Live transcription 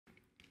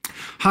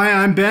Hi,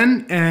 I'm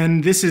Ben,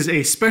 and this is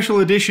a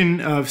special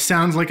edition of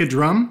Sounds Like a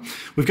Drum.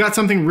 We've got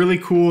something really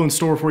cool in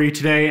store for you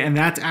today, and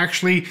that's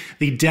actually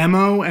the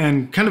demo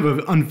and kind of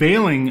an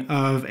unveiling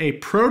of a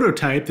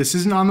prototype. This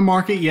isn't on the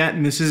market yet,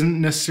 and this isn't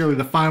necessarily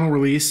the final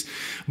release,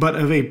 but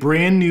of a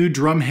brand new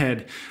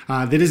Drumhead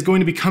that is going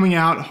to be coming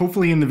out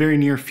hopefully in the very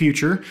near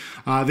future.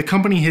 The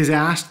company has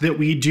asked that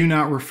we do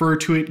not refer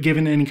to it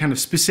given any kind of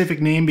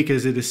specific name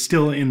because it is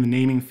still in the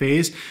naming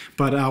phase,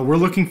 but we're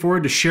looking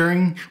forward to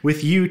sharing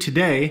with you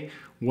today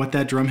what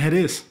that Drumhead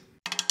is.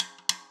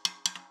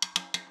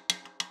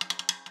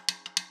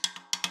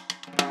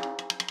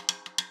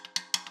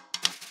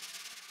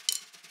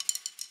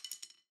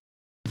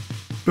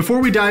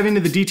 Before we dive into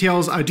the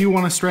details, I do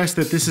want to stress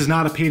that this is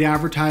not a paid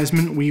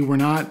advertisement. We were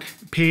not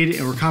paid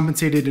or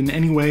compensated in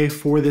any way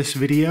for this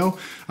video,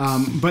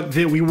 but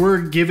that we were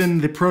given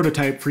the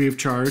prototype free of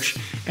charge,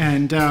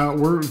 and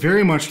we're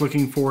very much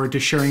looking forward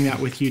to sharing that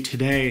with you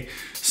today.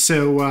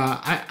 So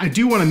I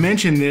do want to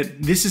mention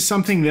that this is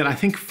something that I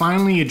think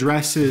finally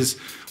addresses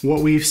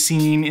what we've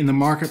seen in the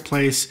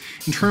marketplace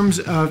in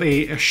terms of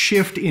a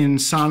shift in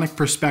sonic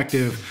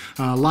perspective.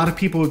 A lot of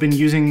people have been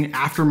using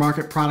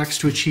aftermarket products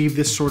to achieve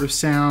this sort of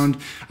sound.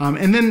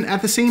 And then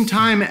at the same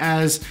time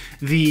as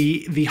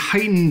the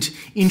heightened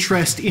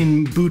interest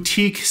in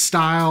boutique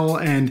style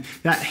and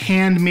that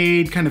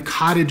handmade kind of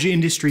cottage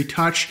industry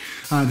touch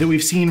that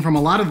we've seen from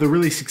a lot of the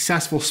really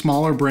successful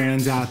smaller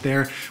brands out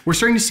there, we're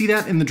starting to see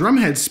that in the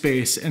Drumhead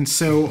space. And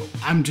so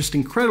I'm just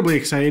incredibly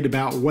excited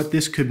about what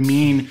this could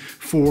mean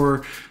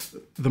for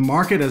the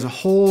market as a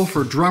whole,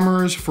 for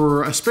drummers,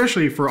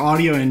 especially for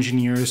audio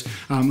engineers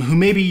who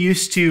may be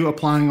used to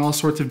applying all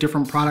sorts of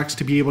different products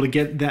to be able to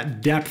get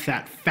that depth,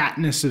 that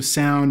fatness of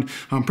sound,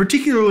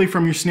 particularly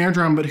from your snare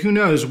drum. But who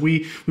knows?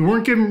 We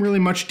weren't given really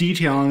much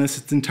detail on this.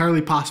 It's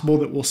entirely possible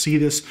that we'll see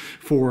this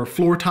for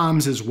floor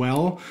toms as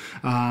well.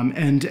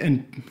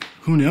 And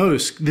who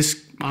knows?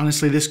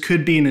 Honestly, this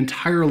could be an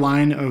entire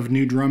line of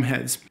new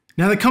Drumheads.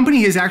 Now, the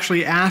company has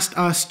actually asked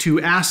us to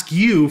ask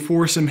you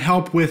for some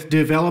help with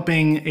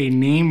developing a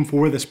name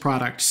for this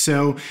product.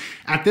 So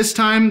at this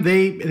time,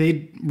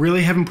 they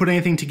really haven't put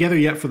anything together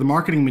yet for the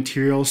marketing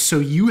materials. So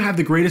you have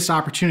the greatest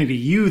opportunity.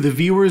 You, the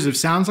viewers of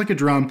Sounds Like a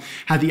Drum,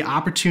 had the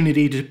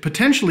opportunity to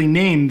potentially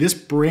name this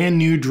brand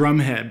new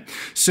Drumhead.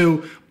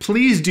 So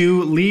please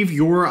do leave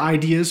your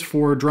ideas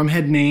for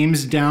Drumhead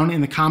names down in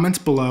the comments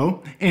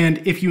below.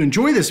 And if you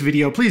enjoy this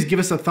video, please give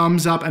us a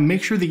thumbs up and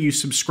make sure that you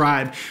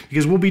subscribe,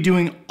 because we'll be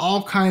doing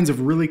all kinds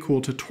of really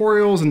cool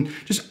tutorials and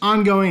just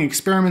ongoing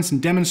experiments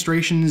and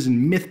demonstrations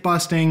and myth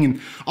busting and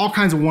all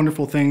kinds of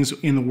wonderful things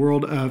in the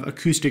world of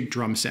acoustic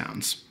drum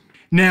sounds.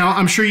 Now,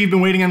 I'm sure you've been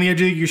waiting on the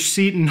edge of your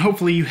seat, and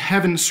hopefully you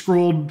haven't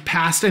scrolled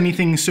past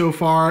anything so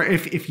far.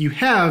 If you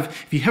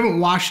haven't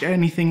watched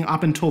anything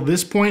up until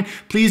this point,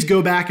 please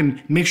go back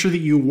and make sure that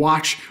you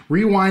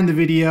rewind the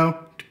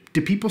video.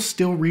 Do people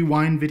still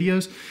rewind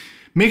videos?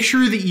 Make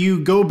sure that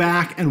you go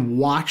back and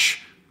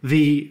watch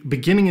the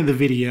beginning of the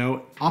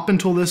video up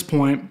until this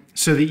point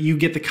so that you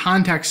get the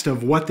context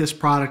of what this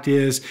product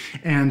is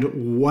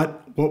and what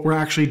we're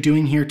actually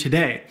doing here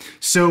today.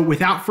 So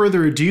without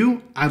further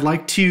ado, I'd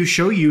like to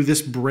show you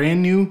this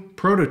brand new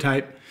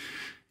prototype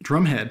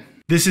Drumhead.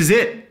 This is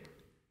it.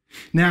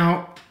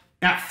 Now,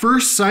 at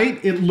first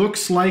sight, it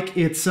looks like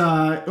it's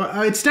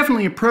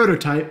definitely a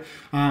prototype,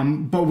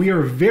 but we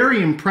are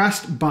very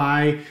impressed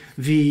by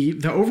the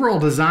overall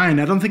design.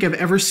 I don't think I've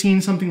ever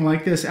seen something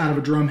like this out of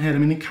a Drumhead. I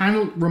mean, it kind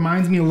of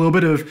reminds me a little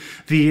bit of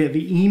the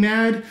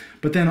EMAD,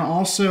 but then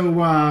also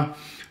a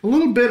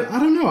little bit, I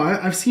don't know,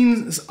 I've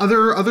seen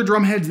other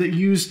Drumheads that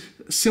use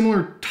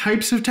similar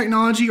types of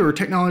technology or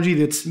technology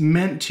that's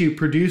meant to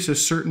produce a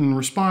certain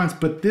response,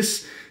 but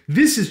this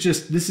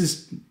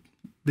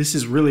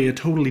is really a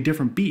totally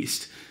different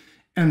beast.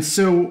 And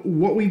so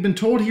what we've been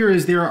told here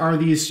is there are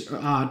these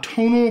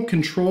tonal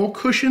control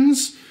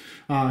cushions,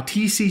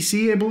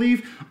 TCC, I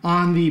believe,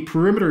 on the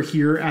perimeter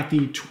here at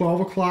the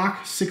 12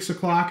 o'clock, 6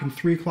 o'clock, and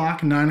 3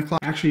 o'clock, and 9 o'clock.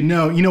 Actually,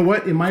 no, you know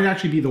what? It might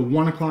actually be the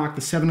 1 o'clock,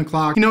 the 7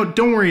 o'clock. You know,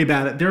 don't worry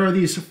about it. There are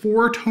these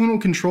 4 tonal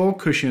control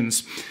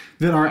cushions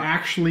that are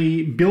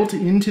actually built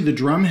into the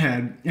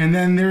Drumhead. And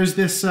then there's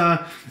this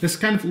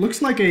kind of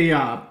looks like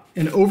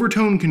an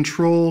overtone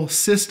control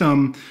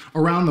system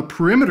around the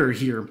perimeter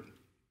here.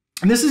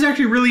 And this is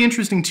actually really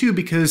interesting too,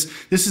 because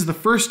this is the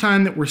first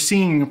time that we're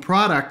seeing a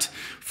product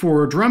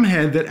for a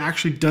Drumhead that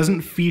actually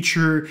doesn't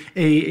feature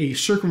a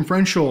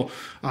circumferential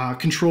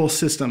control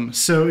system.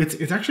 So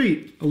it's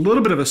actually a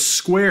little bit of a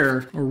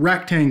square, a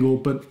rectangle,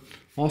 but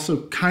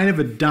also kind of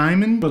a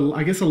diamond, but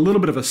I guess a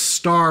little bit of a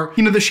star.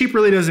 You know, the shape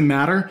really doesn't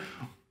matter.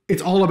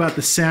 It's all about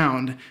the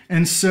sound.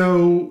 And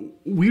so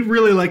we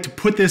really like to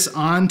put this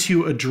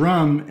onto a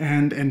drum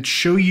and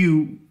show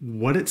you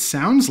what it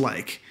sounds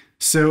like.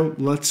 So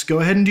let's go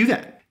ahead and do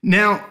that.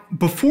 Now,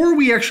 before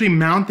we actually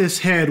mount this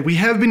head, we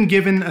have been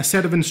given a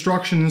set of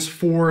instructions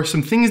for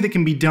some things that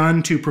can be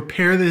done to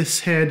prepare this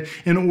head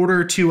in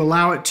order to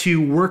allow it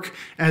to work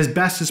as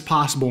best as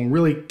possible,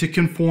 really to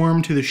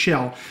conform to the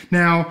shell.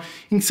 Now,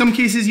 in some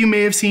cases you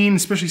may have seen,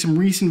 especially some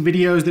recent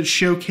videos that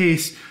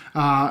showcase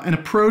an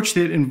approach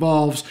that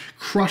involves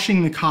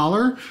crushing the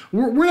collar.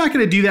 We're not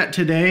going to do that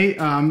today,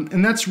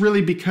 and that's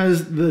really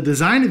because the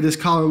design of this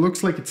collar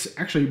looks like it's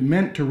actually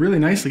meant to really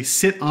nicely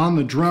sit on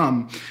the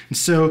drum. And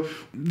so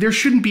there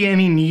shouldn't be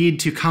any need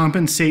to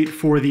compensate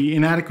for the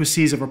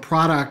inadequacies of a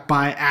product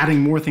by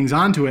adding more things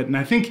onto it. And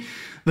I think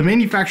the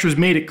manufacturers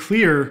made it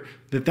clear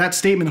that that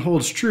statement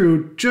holds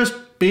true just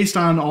based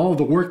on all of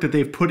the work that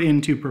they've put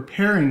into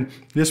preparing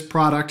this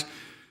product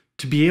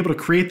to be able to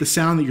create the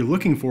sound that you're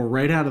looking for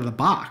right out of the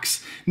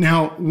box.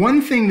 Now,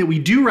 one thing that we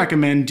do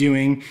recommend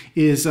doing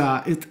is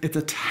it's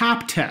a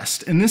tap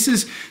test, and this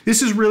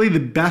is really the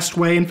best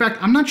way. In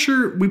fact, I'm not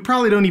sure, we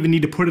probably don't even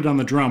need to put it on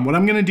the drum. What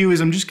I'm gonna do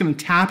is I'm just gonna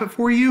tap it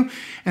for you,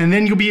 and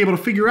then you'll be able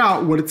to figure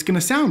out what it's gonna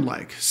sound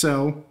like.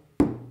 So,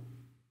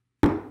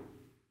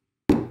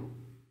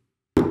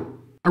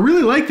 I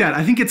really like that.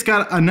 I think it's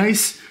got a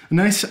nice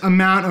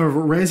amount of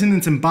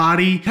resonance and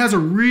body. It has a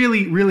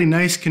really, really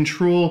nice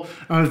control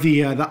of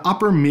the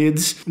upper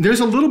mids. There's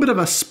a little bit of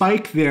a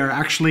spike there,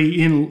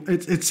 actually.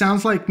 It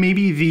sounds like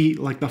maybe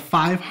the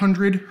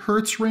 500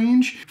 hertz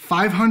range.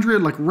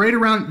 500, like right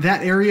around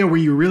that area where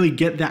you really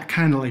get that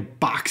kind of like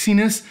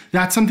boxiness.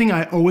 That's something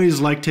I always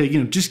like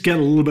to, just get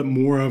a little bit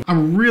more of.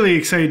 I'm really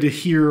excited to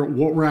hear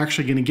what we're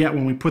actually going to get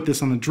when we put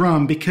this on the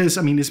drum, because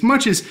I mean, as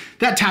much as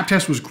that tap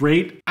test was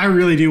great, I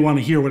really do want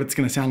to hear what it's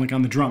going to sound like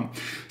on the drum.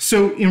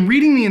 So in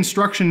reading the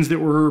instructions that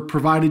were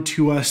provided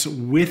to us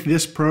with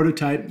this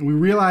prototype, we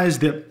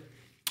realized that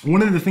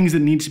one of the things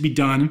that needs to be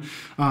done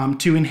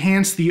to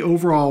enhance the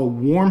overall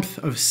warmth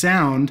of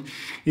sound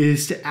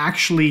is to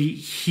actually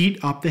heat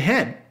up the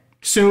head.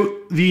 So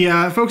the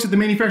folks at the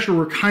manufacturer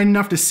were kind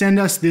enough to send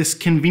us this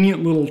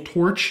convenient little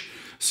torch.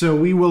 So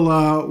we will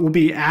we'll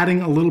be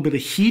adding a little bit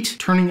of heat,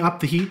 turning up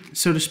the heat,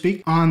 so to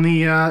speak, on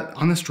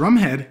this drum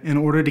head in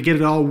order to get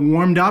it all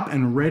warmed up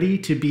and ready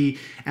to be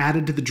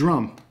added to the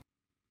drum.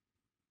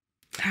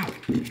 Ow.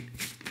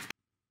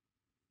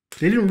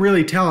 They didn't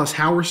really tell us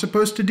how we're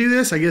supposed to do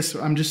this. I guess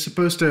I'm just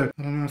supposed to,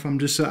 I don't know if I'm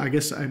just, I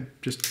guess I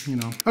just,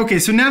 Okay,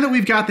 so now that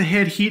we've got the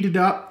head heated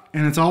up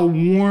and it's all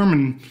warm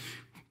and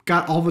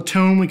got all the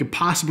tone we could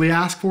possibly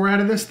ask for out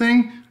of this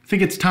thing, I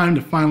think it's time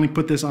to finally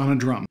put this on a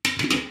drum.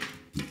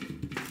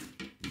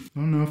 I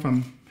don't know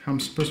how I'm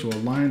supposed to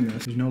align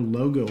this. There's no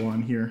logo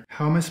on here.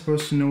 How am I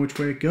supposed to know which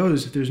way it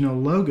goes if there's no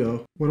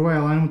logo? What do I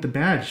align with the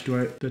badge?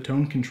 The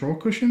tone control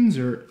cushions,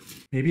 or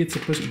maybe it's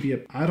supposed to be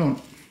I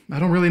don't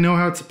really know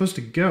how it's supposed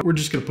to go. We're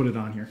just gonna put it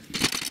on here.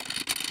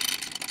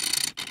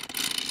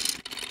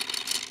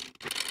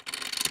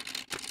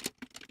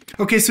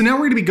 Okay, so now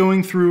we're gonna be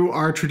going through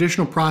our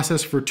traditional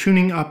process for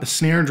tuning up a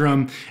snare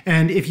drum.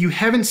 And if you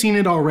haven't seen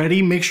it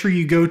already, make sure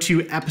you go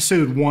to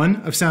episode 1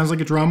 of Sounds Like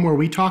a Drum, where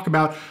we talk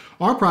about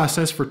our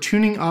process for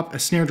tuning up a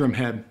snare drum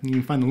head. You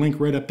can find the link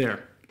right up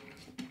there.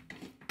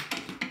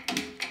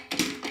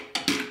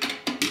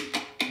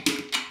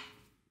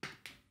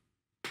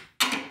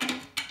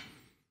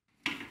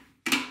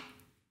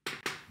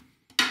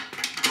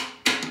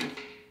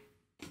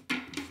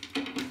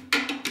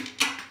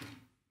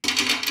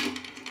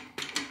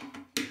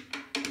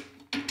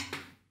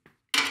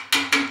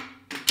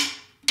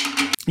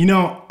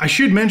 I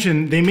should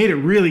mention they made it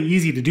really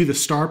easy to do the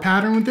star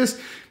pattern with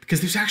this, because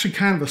there's actually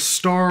kind of a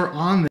star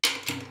on there.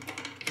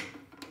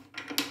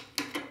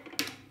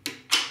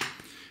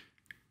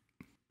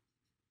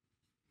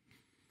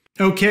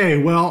 Okay,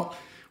 well,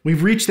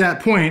 we've reached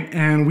that point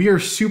and we are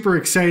super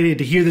excited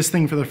to hear this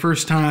thing for the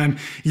first time.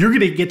 You're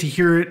going to get to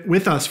hear it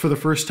with us for the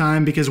first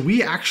time because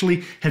we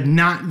actually have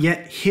not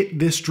yet hit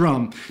this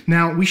drum.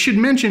 Now, we should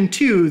mention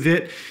too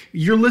that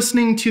you're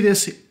listening to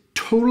this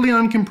totally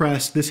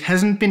uncompressed. This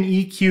hasn't been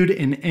EQ'd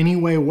in any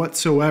way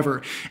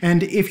whatsoever.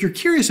 And if you're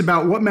curious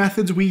about what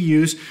methods we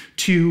use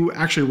to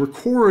actually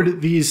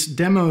record these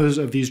demos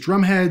of these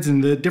drum heads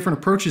and the different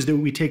approaches that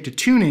we take to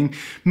tuning,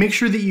 make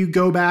sure that you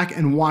go back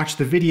and watch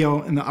the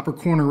video in the upper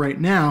corner right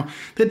now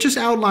that just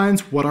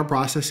outlines what our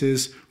process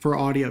is for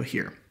audio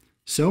here.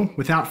 So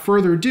without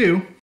further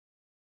ado,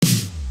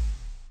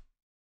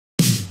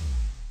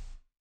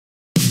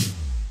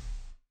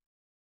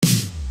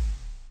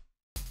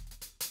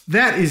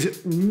 that is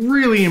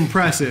really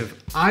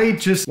impressive.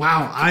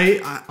 Wow,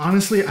 I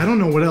honestly, I don't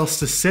know what else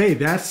to say.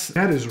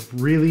 That is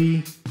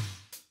really,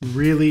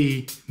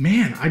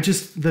 man,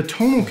 the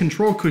tonal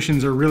control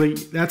cushions are really,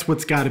 that's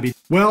what's gotta be.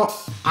 Well,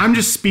 I'm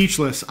just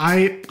speechless.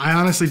 I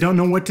honestly don't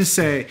know what to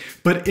say,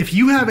 but if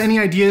you have any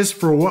ideas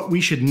for what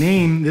we should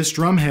name this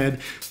drum head,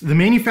 the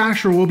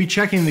manufacturer will be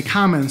checking the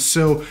comments,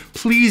 so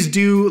please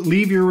do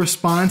leave your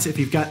response if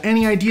you've got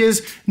any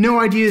ideas.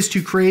 No idea is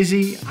too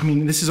crazy. I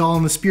mean, this is all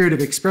in the spirit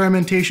of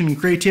experimentation and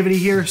creativity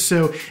here,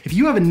 so if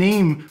you have a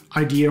name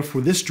idea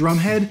for this drum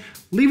head,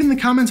 leave it in the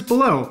comments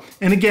below.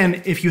 And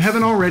again, if you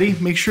haven't already,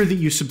 make sure that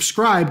you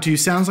subscribe to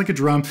Sounds Like a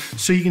Drum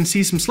so you can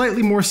see some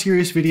slightly more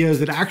serious videos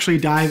that actually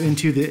dive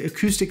into the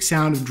acoustic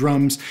sound of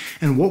drums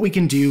and what we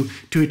can do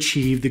to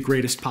achieve the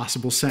greatest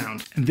possible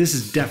sound. And this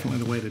is definitely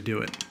the way to do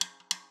it.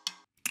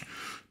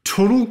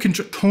 Tonal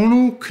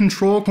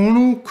control,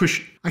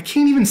 I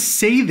can't even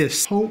say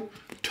this.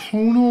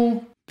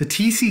 Tonal, The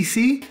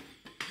TCC?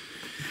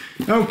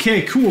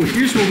 Okay, cool.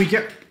 Here's what we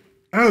get.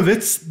 Oh,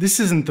 this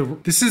is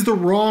the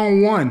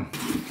wrong one.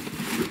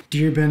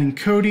 Dear Ben and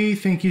Cody,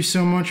 thank you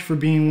so much for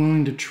being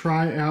willing to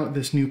try out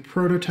this new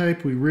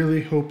prototype. We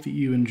really hope that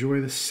you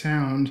enjoy the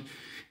sound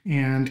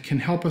and can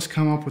help us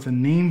come up with a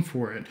name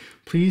for it.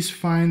 Please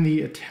find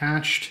the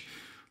attached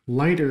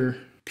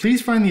lighter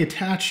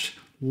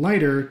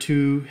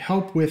to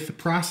help with the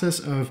process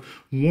of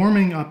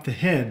warming up the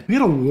head. We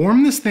gotta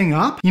warm this thing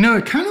up? You know,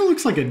 it kind of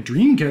looks like a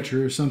dream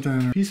catcher or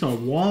something, a piece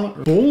of wall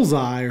or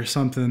bullseye or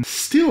something.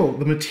 Still,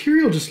 the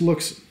material just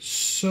looks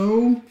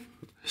so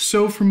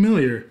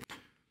familiar.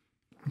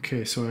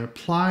 Okay, so I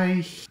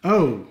apply,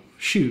 oh,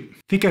 shoot.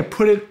 I think I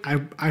put it,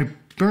 I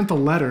burnt the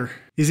letter.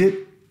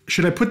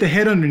 Should I put the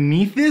head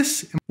underneath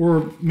this?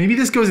 Or maybe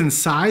this goes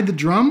inside the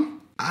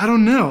drum? I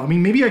don't know. I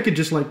mean, maybe I could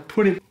just like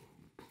put it.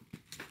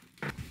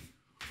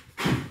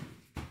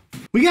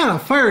 We got a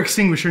fire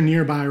extinguisher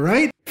nearby,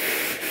 right?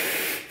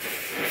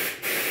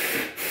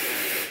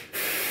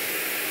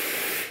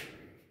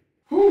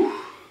 Whew.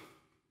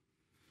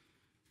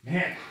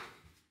 Man,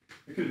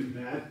 that could have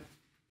been bad.